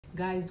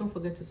Guys, don't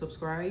forget to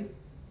subscribe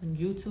on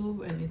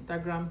YouTube and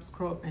Instagram,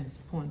 Scrub and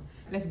Spoon.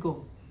 Let's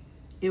go.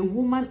 A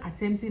woman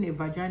attempting a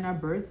vaginal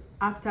birth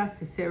after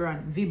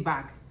cesarean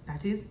VBAC,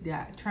 that is, they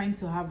are trying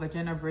to have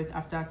vaginal birth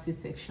after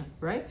C-section,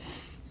 right?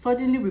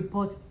 Suddenly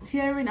reports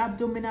tearing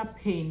abdominal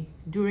pain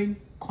during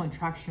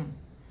contractions.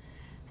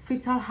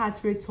 Fetal heart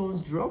rate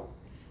tones drop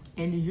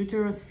and the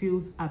uterus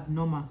feels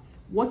abnormal.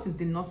 What is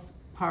the nurse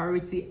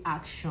priority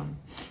action?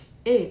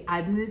 A.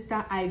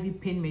 Administer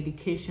IV pain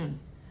medications.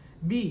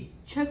 B.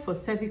 Check for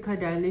cervical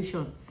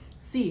dilation.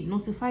 C.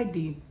 Notify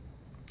the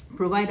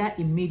provider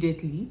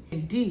immediately.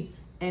 And D.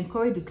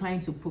 Encourage the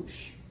client to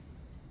push.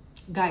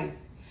 Guys,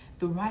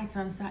 the right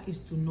answer is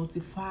to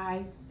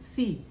notify.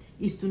 C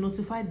is to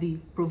notify the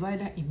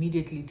provider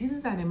immediately. This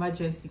is an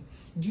emergency.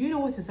 Do you know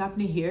what is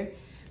happening here?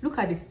 Look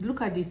at this.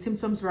 Look at the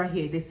symptoms right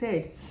here. They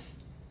said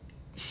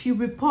she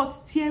reports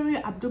tearing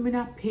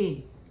abdominal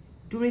pain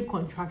during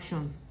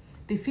contractions.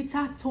 The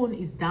fetal tone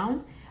is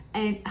down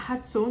and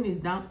heart tone is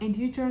down and the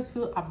uterus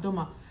feels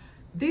abnormal.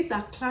 These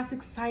are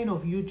classic signs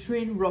of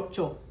uterine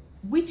rupture,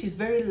 which is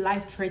very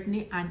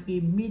life-threatening, and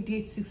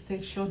immediate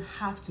C-section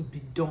have to be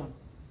done.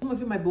 Some of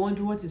you might be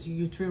wondering, what is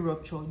uterine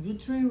rupture?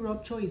 Uterine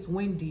rupture is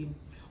when the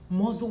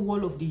muscle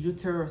wall of the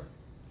uterus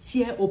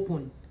tear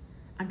open,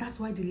 and that's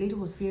why the lady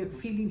was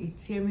feeling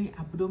a tearing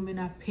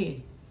abdominal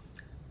pain.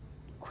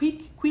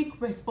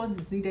 Quick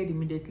response is needed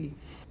immediately.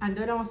 And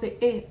the other one say,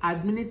 A,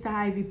 administer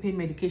IV pain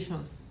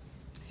medications.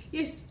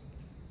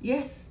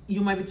 Yes, you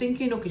might be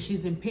thinking, okay,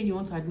 she's in pain, you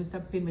want to administer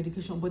pain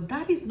medication, but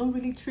that is not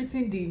really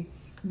treating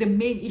the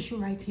main issue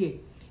right here.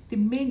 The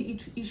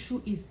main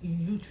issue is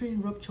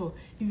uterine rupture.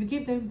 If you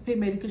give them pain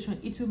medication,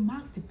 it will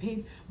mask the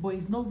pain, but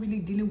it's not really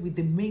dealing with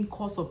the main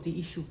cause of the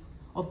issue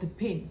of the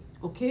pain.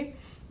 Okay,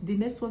 the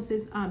next one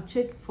says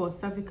check for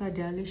cervical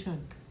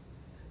dilation.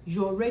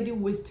 You're already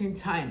wasting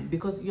time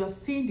because you have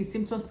seen the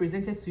symptoms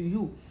presented to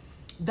you,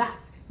 that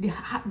the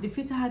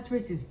fetal heart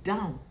rate is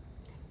down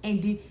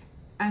and the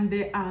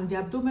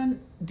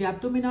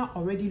abdominal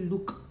already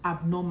look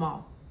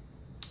abnormal.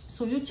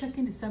 So you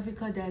checking the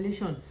cervical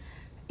dilation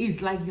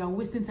is like you are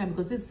wasting time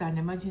because it's an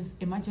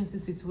emergency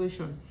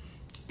situation.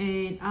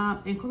 And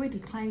encourage the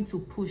client to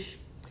push.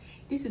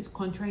 This is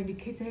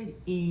contraindicated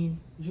in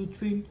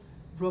uterine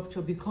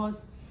rupture because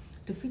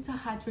the fetal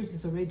heart rate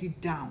is already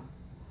down.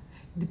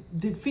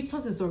 The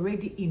fetus is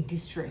already in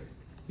distress.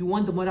 You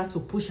want the mother to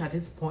push at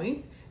this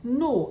point?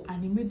 No,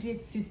 an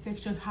immediate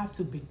C-section have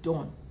to be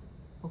done.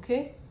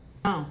 Okay?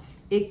 Now,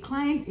 a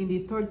client in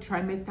the 3rd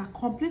trimester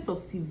complains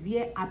of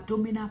severe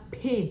abdominal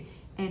pain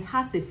and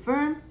has a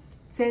firm,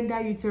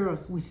 tender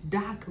uterus with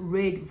dark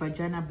red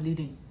vaginal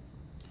bleeding.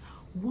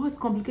 What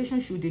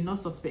complications should they not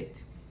suspect?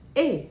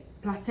 A.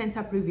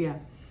 Placenta previa.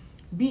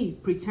 B.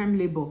 Preterm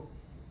labor.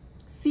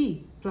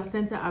 C.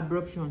 Placenta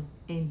abruption.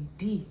 And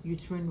D.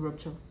 Uterine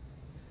rupture.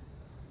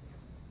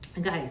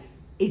 Guys,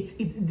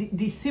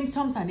 the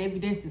symptoms and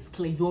evidence is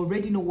clear. You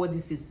already know what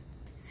this is.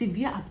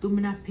 Severe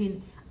abdominal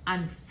pain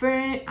and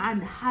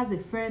has a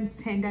firm,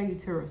 tender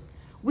uterus.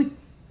 With,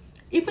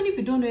 even if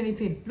you don't know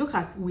anything, look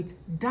at with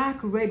dark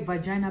red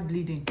vaginal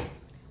bleeding.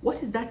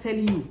 What is that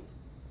telling you?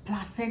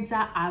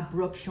 Placenta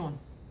abruption.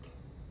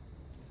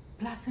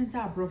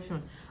 Placenta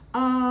abruption.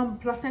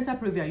 Placenta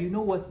previa. You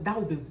know what? That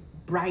would be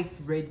bright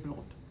red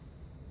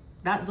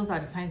blood. Those are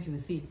the signs you will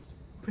see.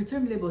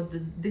 Preterm labor.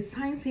 The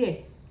signs here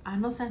are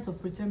not signs of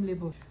preterm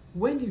labor.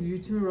 When the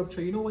uterine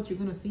rupture, you know what you're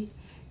going to see?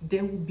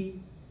 There will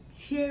be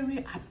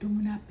tearing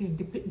abdominal pain.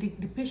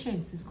 The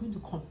patient is going to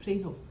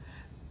complain of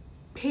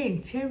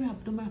pain, tearing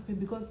abdominal pain,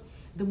 because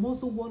the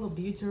muscle wall of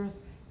the uterus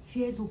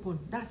tears open.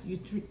 That's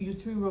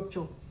uterine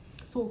rupture.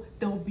 So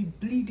there will be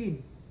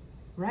bleeding,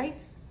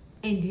 right?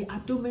 And the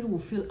abdomen will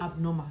feel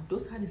abnormal.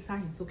 Those are the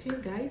signs. Okay,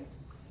 guys?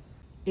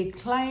 A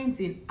client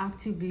in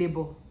active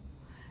labor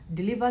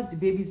delivers the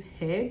baby's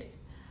head,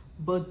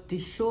 but the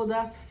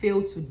shoulders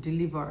fail to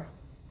deliver.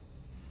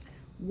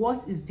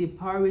 What is the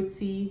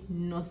priority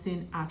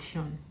nursing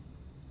action?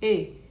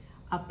 A.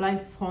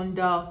 Apply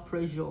fundal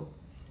pressure.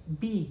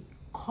 B.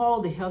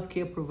 Call the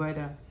healthcare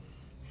provider.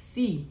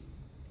 C.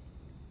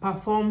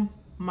 Perform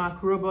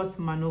McRobot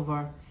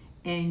maneuver.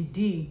 And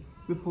D.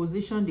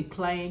 Reposition the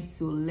client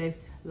to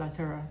left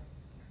lateral.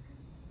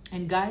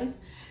 And guys,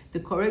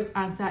 the correct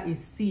answer is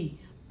C.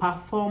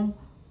 Perform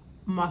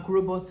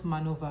McRobot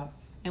maneuver.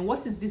 And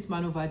what is this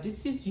maneuver?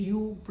 This is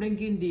you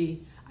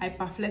bringing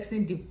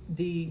hyperflexing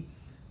the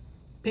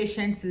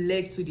patient's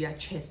leg to their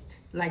chest,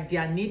 like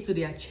their knee to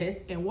their chest.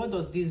 And what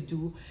does this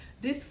do?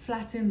 This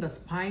flattens the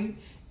spine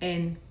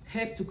and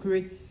helps to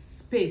create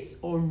space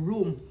or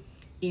room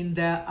in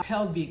the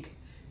pelvic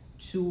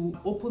to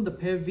open the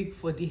pelvic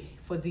for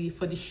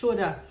the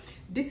shoulder.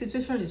 This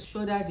situation is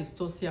shoulder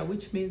dystocia,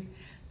 which means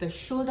the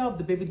shoulder of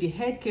the baby, the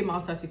head came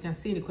out as you can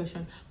see in the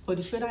question, but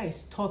the shoulder is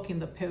stuck in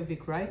the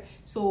pelvic, right?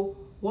 So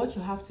what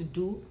you have to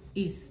do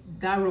is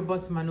that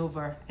robot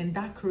maneuver, and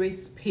that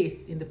creates space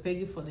in the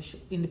pelvic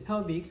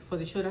for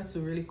the shoulder to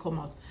really come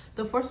out.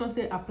 The first one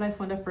says apply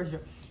fundal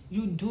pressure.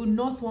 You do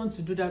not want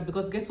to do that,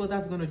 because guess what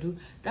that's going to do?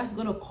 That's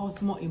going to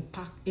cause more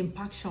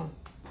impaction.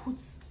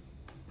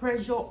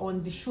 pressure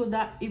on the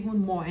shoulder even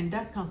more, and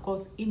that can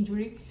cause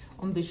injury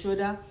on the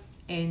shoulder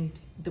and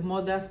the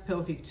mother's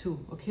pelvic too.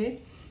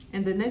 Okay,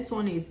 and the next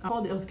one is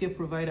call the healthcare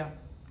provider.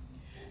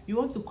 You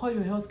want to call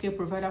your healthcare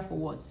provider for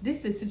what?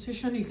 This is a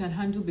situation you can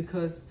handle,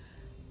 because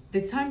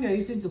the time you're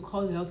using to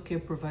call the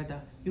healthcare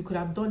provider, you could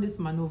have done this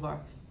maneuver.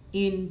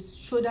 In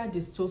shoulder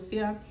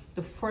dystocia,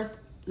 the first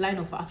line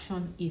of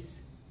action is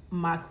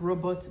Mark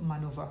Robot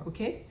maneuver.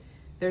 Okay,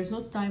 there's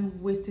no time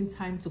wasting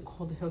time to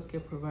call the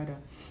healthcare provider.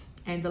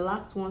 And the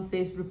last one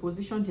says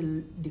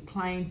reposition the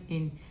client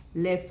in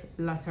left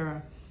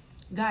lateral.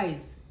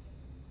 Guys,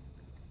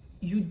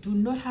 you do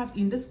not have,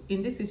 in this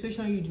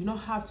situation, you do not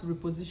have to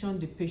reposition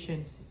the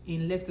patient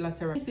in left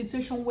lateral. In a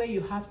situation where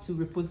you have to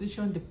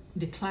reposition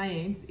the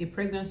client, a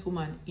pregnant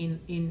woman,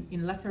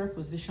 in lateral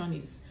position,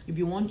 is if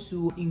you want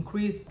to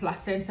increase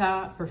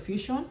placenta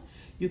perfusion,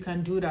 you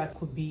can do that.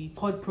 Could be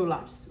cord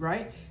prolapse,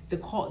 right?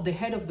 The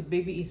head of the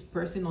baby is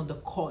pressing on the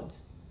cord,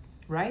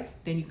 right?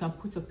 Then you can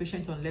put a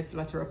patient on left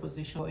lateral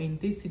position. In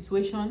this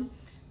situation,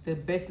 the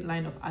best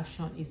line of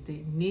action is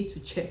the knee to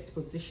chest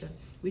position,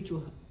 which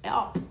will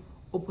help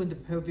open the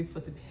pelvic for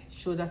the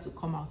shoulder to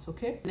come out.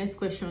 Okay, next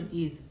question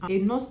is, a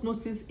nurse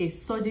noticed a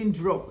sudden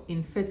drop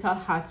in fetal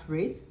heart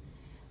rate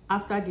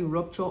after the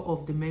rupture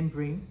of the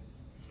membrane.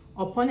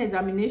 Upon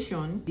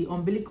examination, the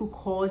umbilical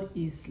cord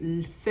is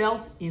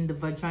felt in the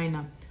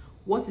vagina.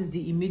 What is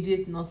the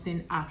immediate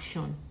nursing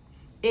action?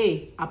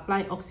 A,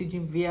 apply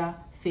oxygen via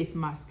face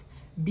mask.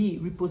 B,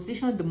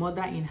 reposition the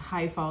mother in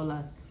high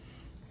fowlers.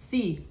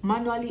 C,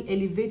 manually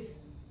elevate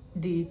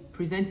the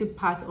presenting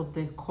part of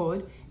the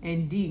cord.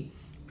 And D,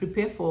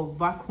 prepare for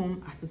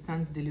vacuum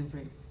assistance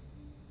delivery.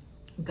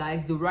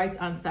 Guys, the right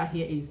answer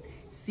here is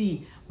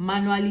C,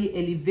 manually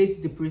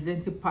elevate the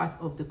presenting part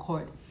of the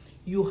cord.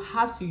 You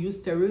have to use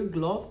sterile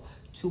glove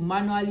to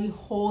manually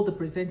hold the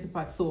presenting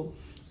part. So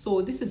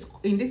this is,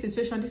 in this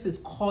situation, this is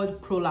called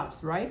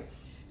prolapse, right?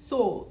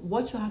 So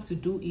what you have to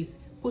do is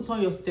put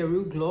on your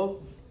sterile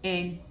glove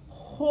and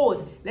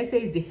hold, let's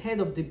say it's the head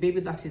of the baby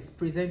that is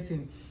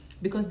presenting,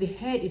 because the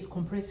head is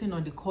compressing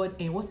on the cord.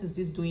 And what is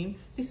this doing?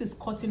 This is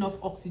cutting off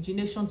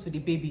oxygenation to the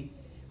baby,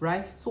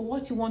 right? So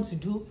what you want to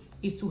do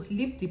is to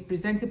lift the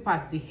presenting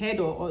part, the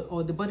head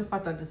or the body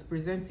part that is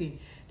presenting,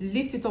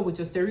 lift it up with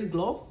your sterile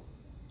glove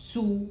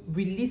to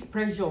release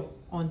pressure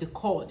on the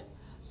cord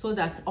so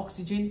that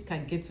oxygen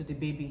can get to the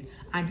baby.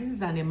 And this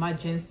is an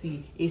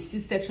emergency. A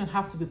C-section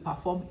has to be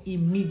performed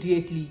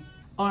immediately.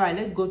 All right,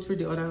 let's go through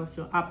the other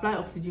option. Apply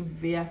oxygen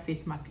via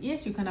face mask.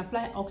 Yes, you can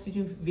apply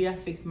oxygen via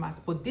face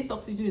mask, but this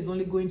oxygen is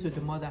only going to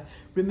the mother.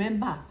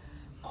 Remember,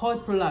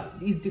 cord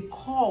prolapse is the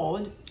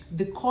cord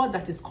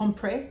that is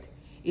compressed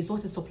is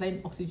what is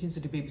supplying oxygen to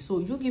the baby. So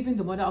you giving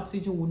the mother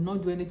oxygen will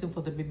not do anything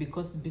for the baby,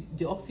 because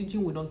the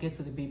oxygen will not get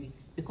to the baby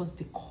because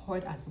the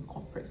cord has been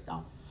compressed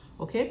down.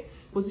 Okay,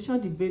 position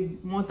the baby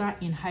mother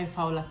in high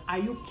fowlers. Are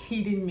you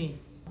kidding me?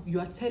 You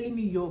are telling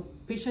me your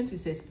patient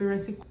is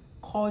experiencing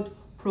cord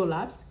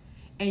prolapse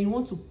and you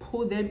want to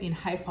pull them in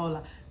high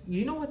fowler?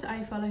 You know what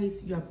high fowler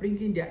is? You are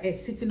bringing their head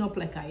sitting up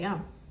like I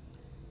am.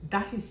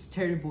 That is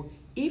terrible.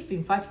 If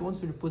in fact you want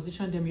to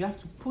reposition them, you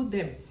have to put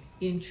them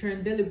in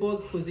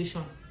Trendelenburg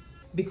position,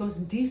 because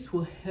this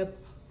will help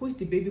push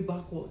the baby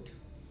backward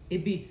a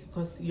bit,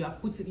 because you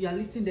are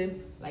lifting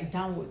them like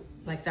downward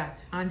like that.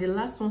 And the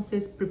last one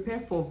says prepare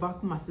for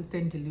vacuum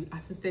assisted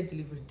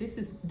delivery.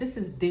 This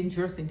is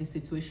dangerous in this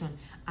situation.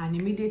 An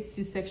immediate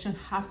C-section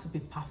has to be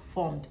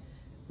performed,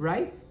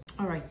 right?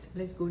 All right,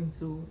 let's go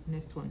into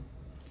next one.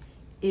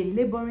 A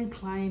laboring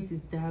client is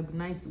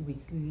diagnosed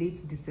with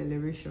late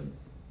decelerations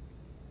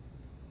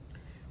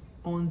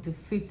on the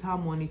fetal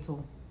monitor.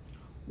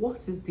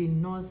 What is the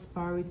nurse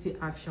priority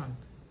action?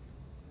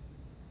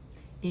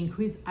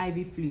 Increase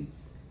IV fluids,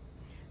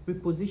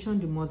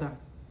 reposition the mother,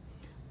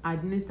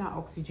 administer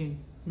oxygen,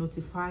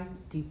 notify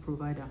the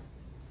provider.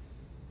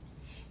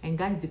 And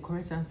guys, the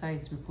correct answer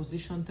is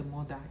reposition the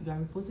mother. You are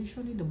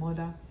repositioning the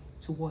mother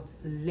to what?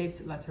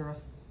 Left lateral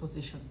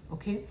position.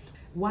 Okay,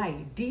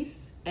 why? This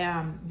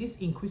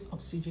increased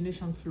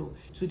oxygenation flow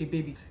to the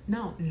baby.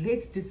 Now,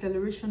 late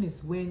deceleration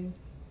is when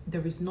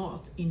there is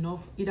not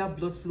enough either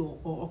blood flow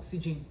or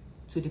oxygen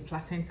to the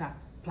placenta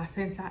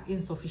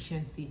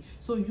insufficiency.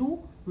 So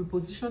you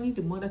repositioning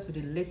the mother to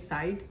the left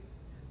side,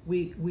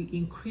 we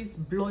increase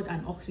blood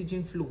and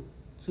oxygen flow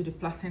to the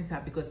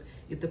placenta, because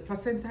if the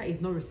placenta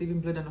is not receiving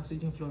blood and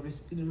oxygen flow,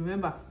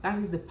 remember that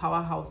is the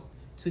powerhouse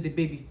to the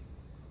baby,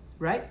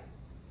 right?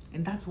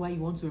 And that's why you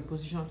want to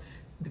reposition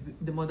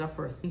the mother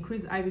first.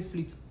 Increase IV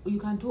fluids. You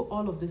can do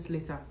all of this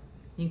later.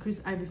 Increase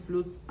IV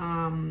fluids,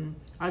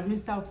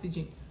 administer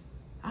oxygen.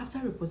 After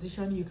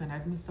repositioning, you can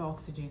administer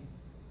oxygen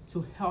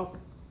to help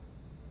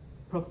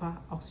proper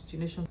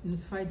oxygenation.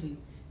 Notify the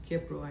care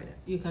provider.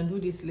 You can do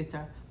this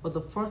later, but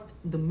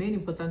the main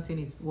important thing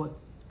is what?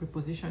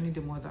 Repositioning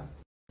the mother.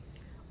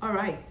 All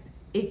right,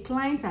 a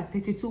client at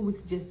 32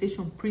 weeks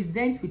gestation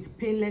presents with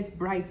painless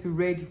bright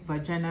red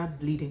vaginal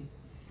bleeding.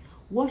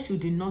 What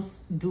should the nurse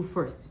do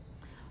first?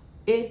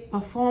 A,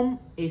 perform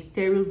a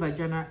sterile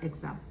vaginal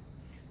exam.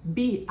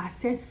 B,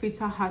 assess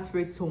fetal heart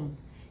rate tones.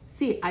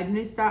 C,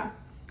 administer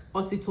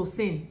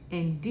oxytocin,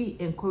 and D,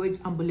 encourage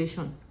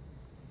ambulation.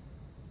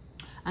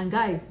 And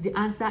guys, the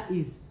answer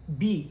is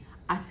B,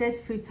 assess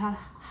fetal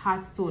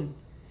heart tone.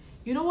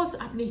 You know what's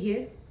happening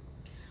here?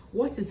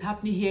 What is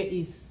happening here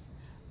is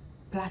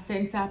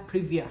placenta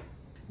previa.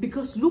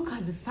 Because look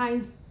at the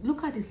signs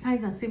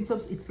and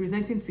symptoms it's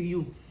presenting to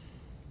you.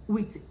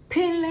 With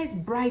painless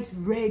bright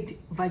red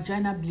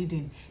vaginal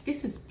bleeding.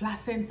 This is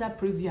placenta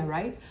previa,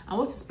 right? And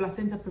what is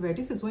placenta previa?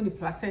 This is when the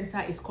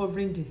placenta is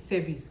covering the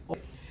cervix,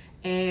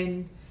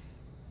 and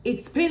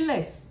it's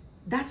painless.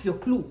 That's your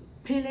clue.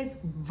 Painless,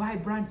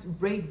 vibrant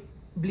red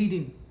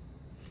bleeding.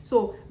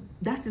 So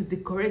that is the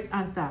correct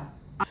answer.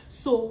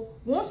 So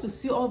once you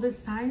see all these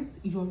signs,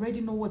 you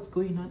already know what's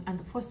going on, and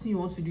the first thing you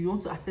want to do, you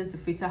want to assess the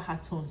fetal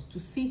heart tones to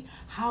see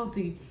how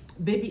the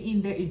baby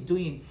in there is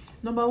doing.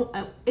 Number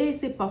one,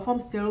 HESI perform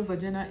sterile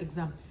vaginal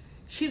exam.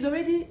 She's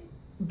already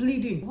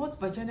bleeding. What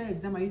vaginal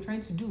exam are you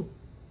trying to do?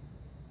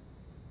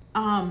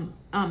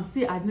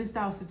 See, administer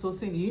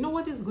oxytocin. You know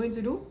what it's going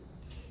to do?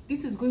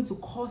 This is going to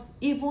cause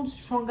even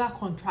stronger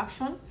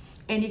contraction,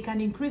 and it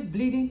can increase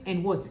bleeding,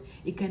 and what?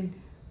 It can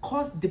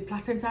cause the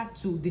placenta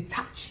to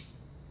detach.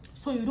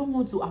 So you don't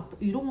want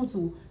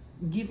to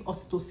give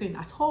oxytocin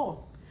at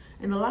all.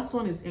 And the last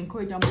one is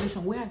encourage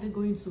ambulation. Where are they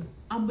going to?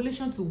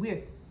 Ambulation to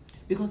where?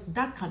 Because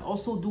that can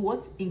also do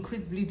what?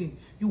 Increase bleeding.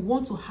 You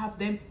want to have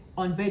them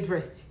on bed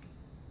rest.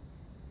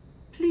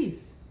 Please.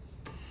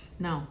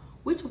 Now,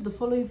 which of the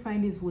following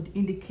findings would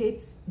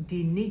indicate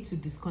the need to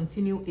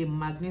discontinue a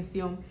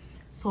magnesium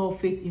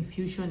sulfate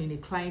infusion in a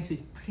client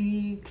with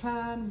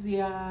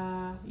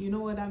preeclampsia? You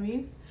know what that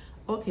means?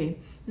 Okay.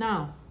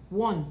 Now,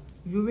 1,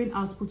 urine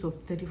output of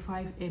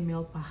 35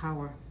 ml per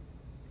hour.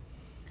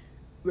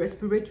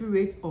 Respiratory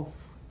rate of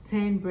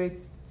 10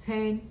 breaths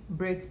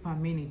per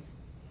minute.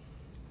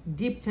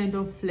 Deep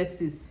tendon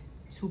flexes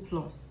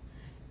 2+,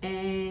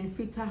 and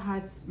fetal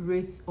heart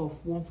rate of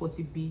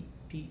 140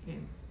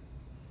 BPM.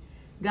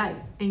 Guys,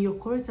 and your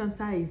correct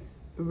answer is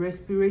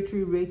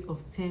respiratory rate of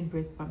 10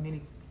 breaths per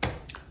minute.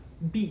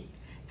 B.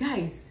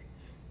 Guys,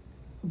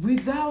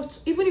 without,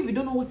 even if you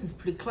don't know what is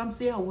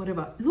preeclampsia or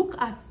whatever, look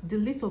at the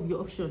list of your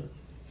options.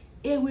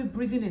 Airway,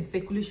 breathing, and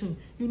circulation.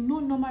 You know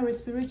normal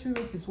respiratory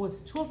rate is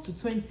what? 12 to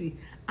 20,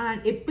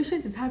 and a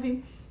patient is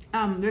having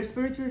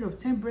respiratory rate of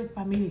 10 breaths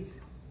per minute.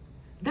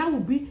 That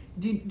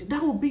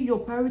will be your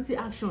priority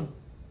action,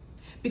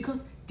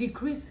 because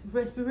decreased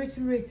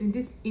respiratory rate in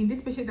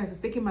this patient that is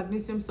taking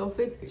magnesium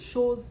sulfate, it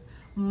shows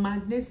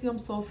magnesium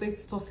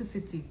sulfate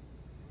toxicity.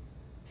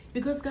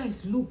 Because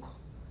guys, look,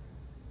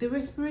 the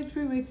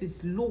respiratory rate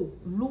is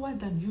lower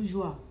than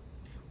usual,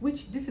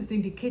 which this is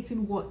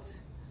indicating what?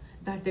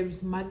 That there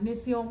is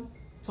magnesium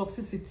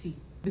toxicity,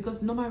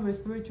 because normal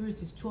respiratory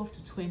rate is 12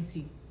 to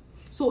 20.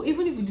 So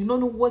even if you do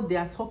not know what they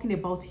are talking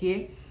about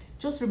here,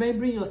 just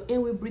remembering your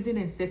airway, breathing,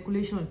 and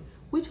circulation,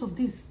 which of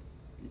these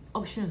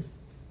options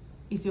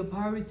is your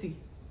priority?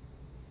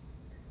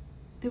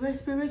 The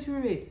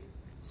respiratory rate.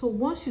 So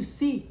once you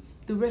see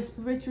the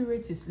respiratory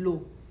rate is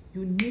low,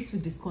 you need to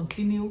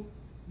discontinue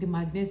the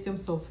magnesium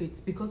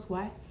sulfate. Because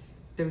why?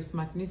 There is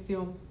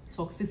magnesium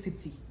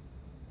toxicity.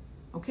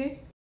 Okay.